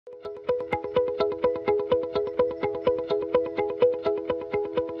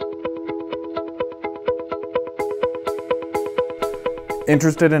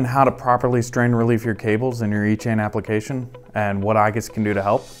Interested in how to properly strain relief your cables in your E-chain application and what igus can do to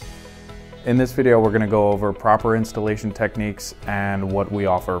help? In this video, we're going to go over proper installation techniques and what we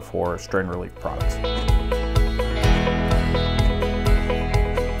offer for strain relief products.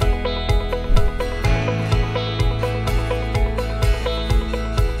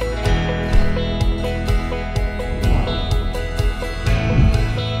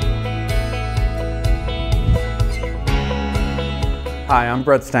 Hi, I'm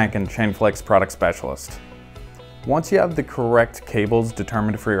Stainken, ChainFlex Product Specialist. Once you have the correct cables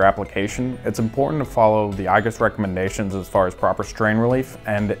determined for your application, it's important to follow the igus recommendations as far as proper strain relief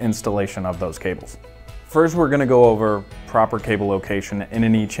and installation of those cables. First, we're going to go over proper cable location in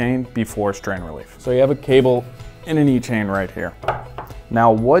an E-chain before strain relief. So you have a cable in an E-chain right here.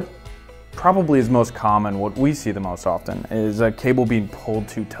 Now, what probably is most common, what we see the most often, is a cable being pulled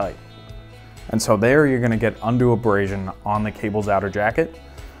too tight. And so there you're going to get undue abrasion on the cable's outer jacket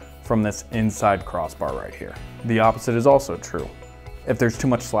from this inside crossbar right here. The opposite is also true. If there's too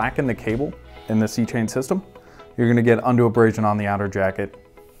much slack in the cable in this E-chain system, you're going to get undue abrasion on the outer jacket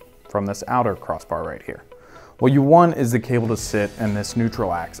from this outer crossbar right here. What you want is the cable to sit in this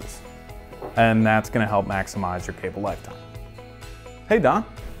neutral axis, and that's going to help maximize your cable lifetime. Hey Don.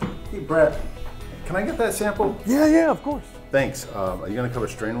 Hey Brett, can I get that sample? Yeah, of course. Thanks. Are you going to cover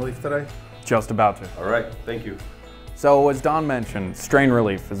strain relief today? Just about to. All right, thank you. So as Don mentioned, strain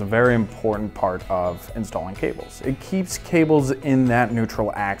relief is a very important part of installing cables. It keeps cables in that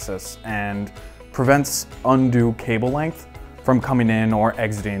neutral axis and prevents undue cable length from coming in or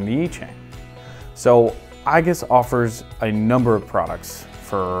exiting the E-chain. So igus offers a number of products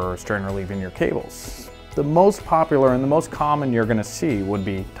for strain relieving your cables. The most popular and the most common you're going to see would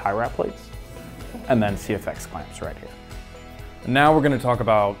be tie wrap plates and then CFX clamps right here. And now we're going to talk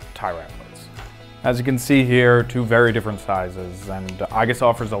about tie wrap plates. As you can see here, two very different sizes, and igus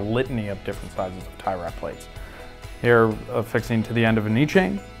offers a litany of different sizes of tie wrap plates. Here, affixing to the end of an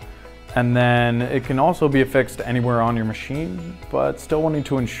E-chain, and then it can also be affixed anywhere on your machine, but still wanting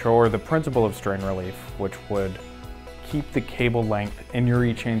to ensure the principle of strain relief, which would keep the cable length in your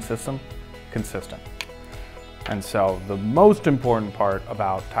E-chain system consistent. And so the most important part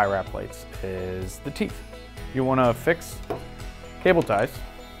about tie wrap plates is the teeth. You want to affix cable ties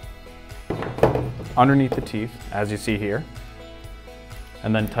underneath the teeth, as you see here,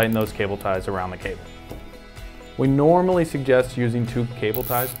 and then tighten those cable ties around the cable. We normally suggest using 2 cable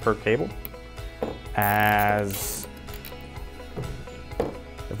ties per cable, as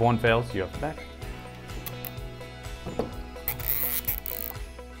if one fails, you have the back.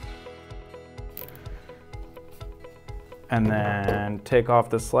 And then take off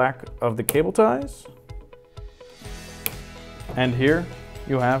the slack of the cable ties. And here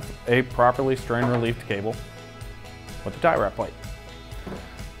you have a properly strain relieved cable with a tie wrap plate.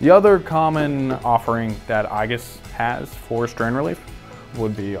 The other common offering that igus has for strain relief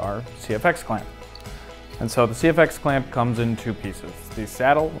would be our CFX clamp. And so the CFX clamp comes in 2 pieces, the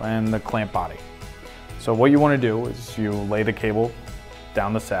saddle and the clamp body. So what you want to do is you lay the cable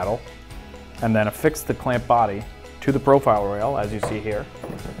down the saddle and then affix the clamp body to the profile rail, as you see here,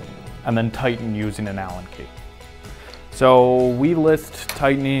 and then tighten using an Allen key. So we list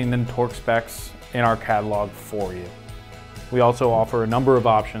tightening and torque specs in our catalog for you. We also offer a number of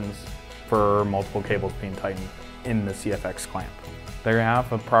options for multiple cables being tightened in the CFX clamp. There you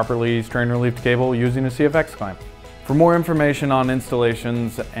have a properly strain relieved cable using a CFX clamp. For more information on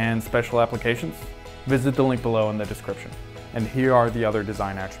installations and special applications, visit the link below in the description. And here are the other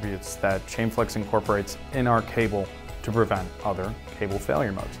design attributes that ChainFlex incorporates in our cable to prevent other cable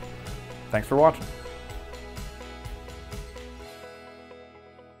failure modes. Thanks for watching.